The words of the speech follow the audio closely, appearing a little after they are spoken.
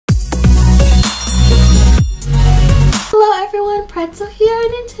Pretzel here,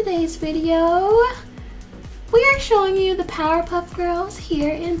 and in today's video we are showing you the Powerpuff Girls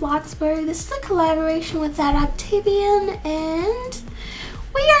here in Bloxburg. This is a collaboration with that Octavian, and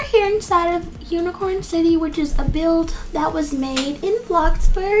we are here inside of Unicorn City, which is a build that was made in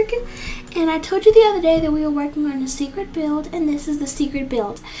Bloxburg. And I told you the other day that we were working on a secret build, and this is the secret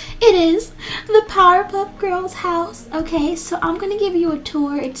build. It is the Powerpuff Girls house. Okay, so I'm going to give you a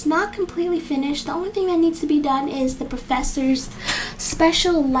tour. It's not completely finished. The only thing that needs to be done is the professor's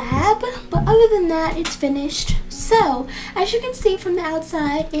special lab, but other than that, it's finished. So, as you can see from the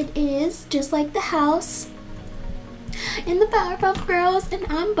outside, it is just like the house in the Powerpuff Girls, and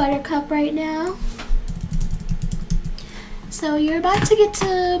I'm Buttercup right now. So you're about to get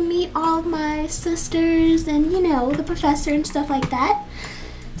to meet all of my sisters and, you know, the professor and stuff like that.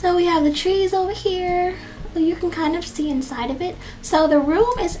 So we have the trees over here. You can kind of see inside of it. So the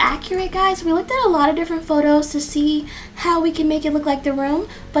room is accurate, guys. We looked at a lot of different photos to see how we can make it look like the room,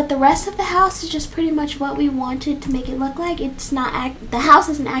 but the rest of the house is just pretty much what we wanted to make it look like. It's not the house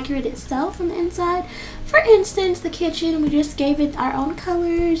isn't accurate itself from the inside. For instance, the kitchen, we just gave it our own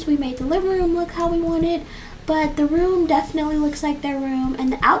colors. We made the living room look how we wanted. But the room definitely looks like their room,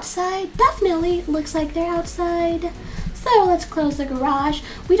 and the outside definitely looks like their outside. So let's close the garage.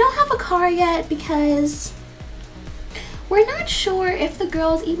 We don't have a car yet because we're not sure if the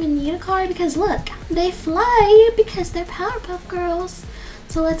girls even need a car, because look, they fly because they're Powerpuff Girls.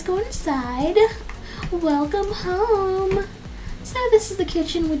 So let's go inside. Welcome home. So this is the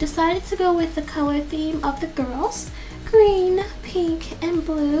kitchen. We decided to go with the color theme of the girls: green, pink, and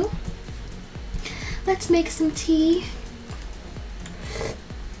blue. Let's make some tea.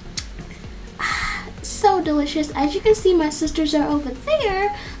 So delicious. As you can see, my sisters are over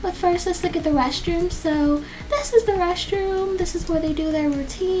there, but first let's look at the restroom. So this is the restroom. This is where they do their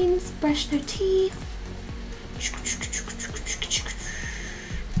routines, brush their teeth,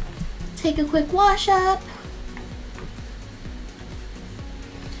 take a quick wash up.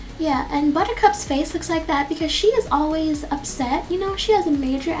 Yeah, and Buttercup's face looks like that because she is always upset. You know, she has a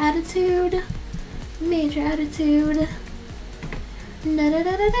major attitude. Major attitude.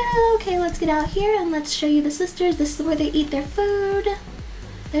 Okay, let's get out here and let's show you the sisters. This is where they eat their food.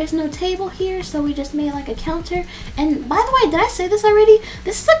 There's no table here, so we just made like a counter. And by the way, did I say this already?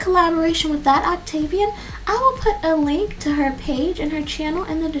 This is a collaboration with that Octavian. I will put a link to her page and her channel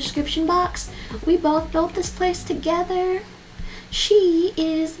in the description box. We both built this place together. She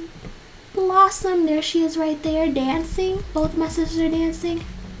is Blossom. There she is right there dancing. Both my sisters are dancing.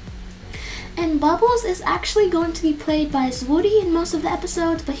 And Bubbles is actually going to be played by Woody in most of the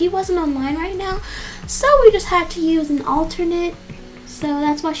episodes, but he wasn't online right now, so we just had to use an alternate. So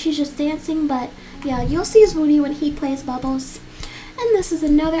that's why she's just dancing, but yeah, you'll see Woody when he plays Bubbles. And this is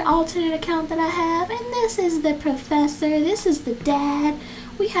another alternate account that I have, and this is the professor, this is the dad.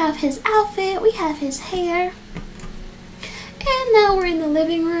 We have his outfit, we have his hair. And now we're in the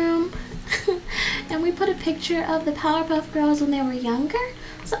living room. And we put a picture of the Powerpuff Girls when they were younger.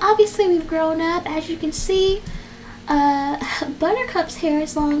 So obviously we've grown up. As you can see, Buttercup's hair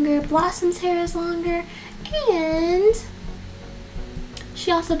is longer, Blossom's hair is longer, and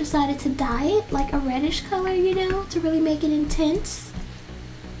she also decided to dye it like a reddish color, you know, to really make it intense.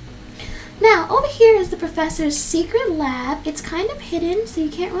 Now, over here is the professor's secret lab. It's kind of hidden, so you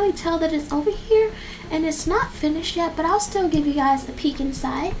can't really tell that it's over here, and it's not finished yet, but I'll still give you guys a peek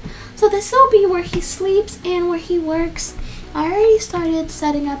inside. So this will be where he sleeps and where he works. I already started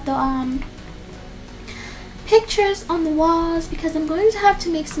setting up the pictures on the walls because I'm going to have to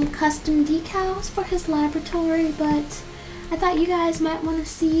make some custom decals for his laboratory, but I thought you guys might want to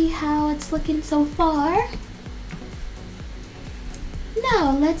see how it's looking so far.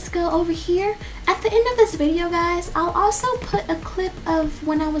 Now let's go over here. At the end of this video, guys, I'll also put a clip of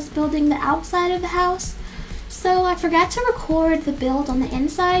when I was building the outside of the house. So I forgot to record the build on the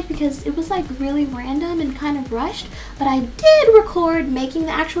inside because it was like really random and kind of rushed, but I did record making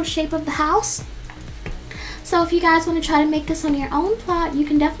the actual shape of the house. So if you guys want to try to make this on your own plot, you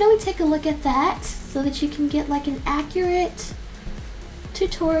can definitely take a look at that so that you can get like an accurate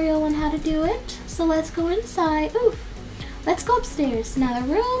tutorial on how to do it. So let's go inside. Ooh. Let's go upstairs. Now the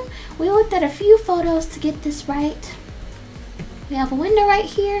room, we looked at a few photos to get this right. We have a window right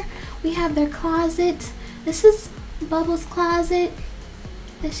here. We have their closet. This is Bubbles' closet.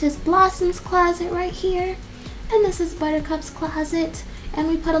 This is Blossom's closet right here. And this is Buttercup's closet. And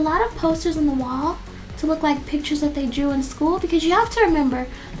we put a lot of posters on the wall to look like pictures that they drew in school, because you have to remember,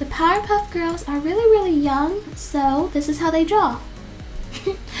 the Powerpuff Girls are really, really young, so this is how they draw.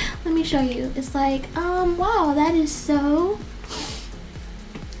 Let me show you. It's like, wow, that is so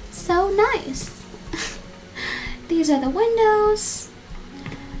nice. These are the windows.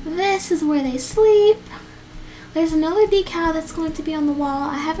 This is where they sleep. There's another decal that's going to be on the wall.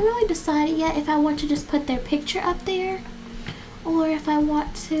 I haven't really decided yet if I want to just put their picture up there or if I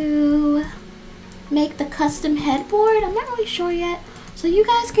want to make the custom headboard. I'm not really sure yet. So you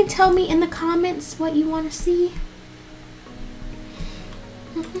guys can tell me in the comments what you want to see.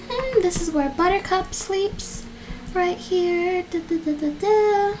 This is where Buttercup sleeps. Right here.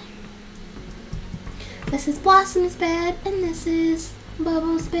 This is Blossom's bed and this is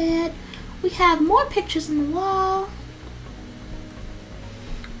Bubbles' bed. We have more pictures on the wall.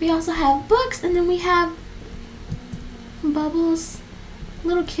 We also have books, and then we have Bubbles'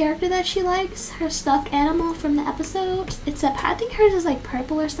 little character that she likes, her stuffed animal from the episodes. Except I think hers is like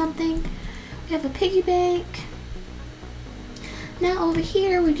purple or something. We have a piggy bank. Now over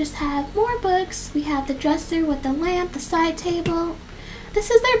here we just have more books. We have the dresser with the lamp, the side table. This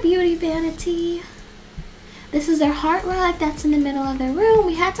is their beauty vanity. This is their heart rug that's in the middle of their room.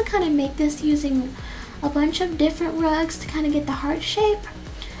 We had to kind of make this using a bunch of different rugs to kind of get the heart shape.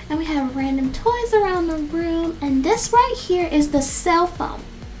 And we have random toys around the room. And this right here is the cell phone.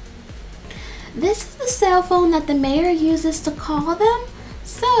 This is the cell phone that the mayor uses to call them.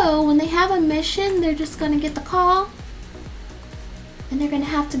 So when they have a mission, they're just going to get the call. And they're going to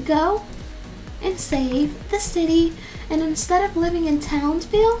have to go and save the city. And instead of living in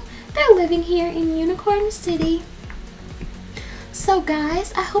Townsville, they're living here in Unicorn City. So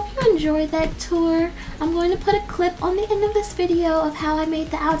guys, I hope you enjoyed that tour. I'm going to put a clip on the end of this video of how I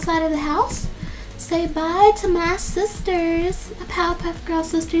made the outside of the house. Say bye to my sisters, the Powerpuff Girl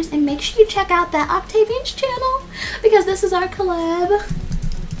sisters, and make sure you check out that Octavian's channel because this is our collab.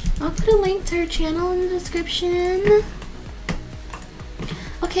 I'll put a link to her channel in the description.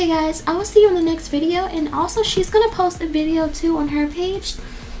 Okay guys, I will see you in the next video, and also she's going to post a video too on her page.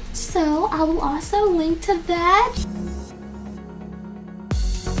 So I will also link to that.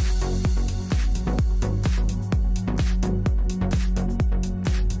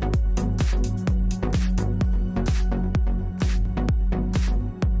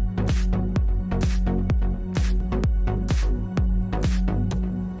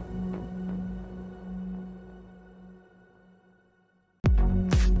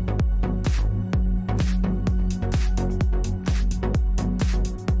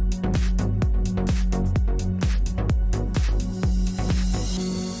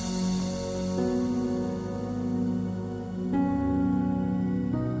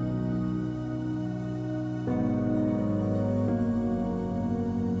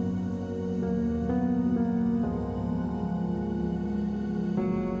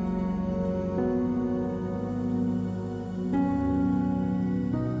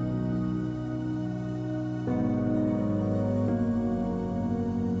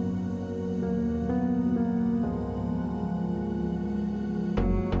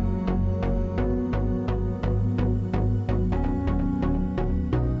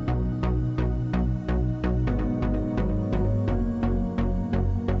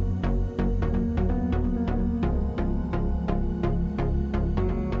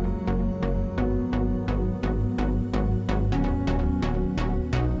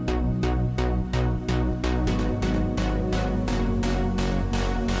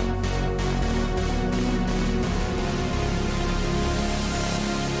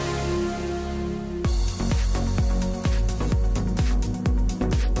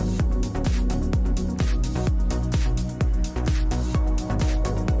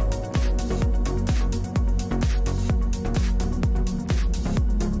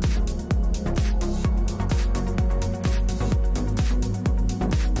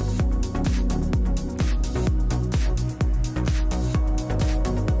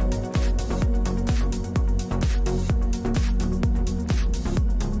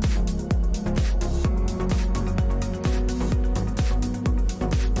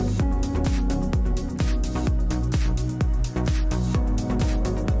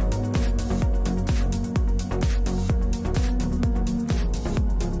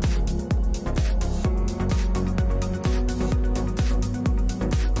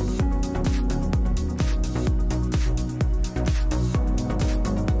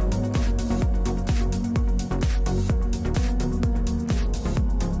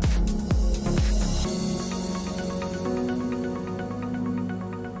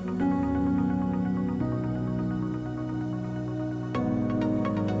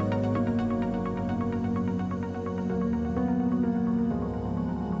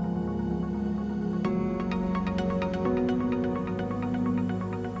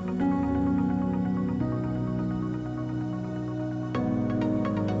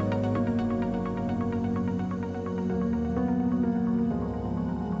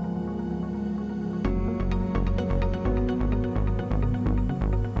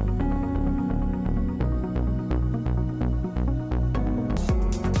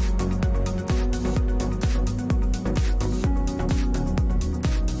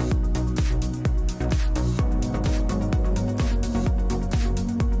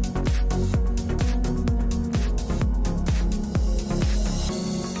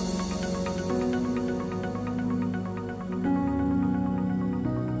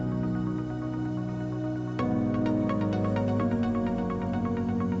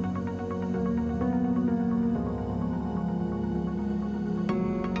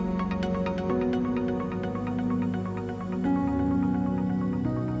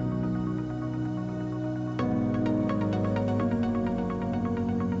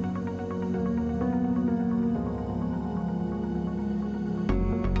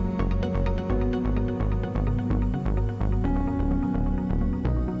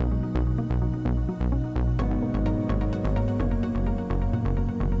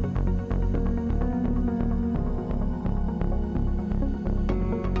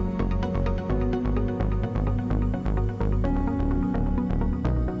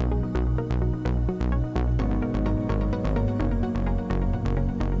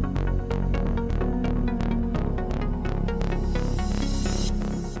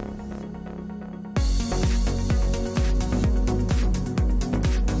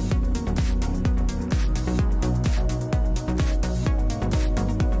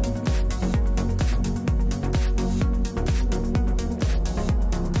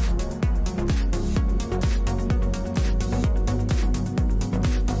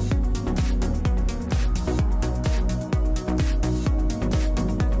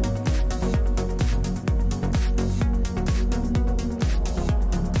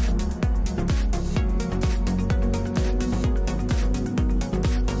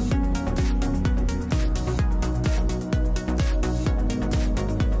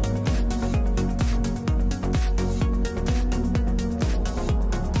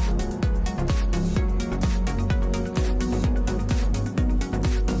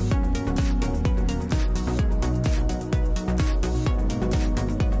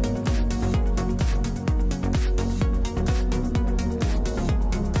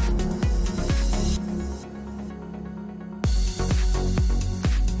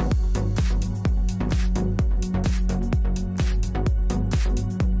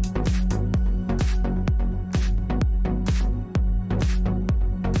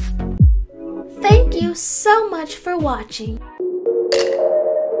 you so much for watching.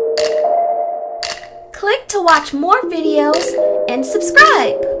 Click to watch more videos and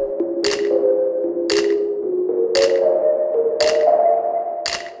subscribe.